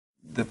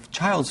The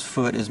child's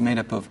foot is made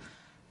up of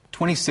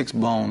 26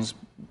 bones,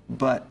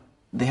 but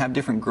they have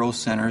different growth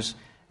centers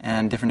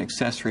and different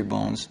accessory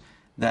bones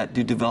that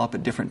do develop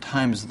at different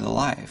times of the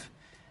life.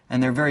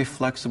 And they're very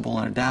flexible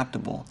and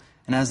adaptable.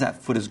 And as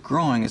that foot is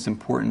growing, it's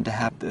important to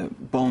have the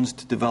bones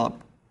to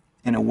develop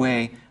in a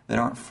way that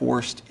aren't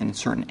forced in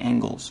certain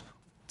angles.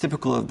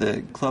 Typical of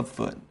the club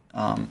foot,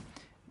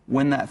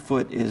 when that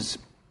foot is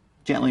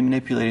gently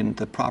manipulated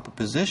into the proper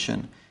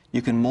position,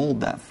 you can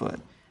mold that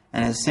foot.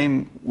 And the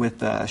same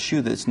with a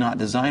shoe that's not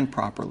designed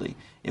properly.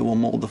 It will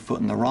mold the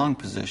foot in the wrong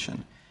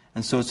position.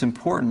 And so it's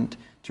important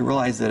to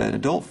realize that an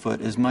adult foot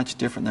is much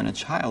different than a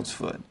child's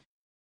foot.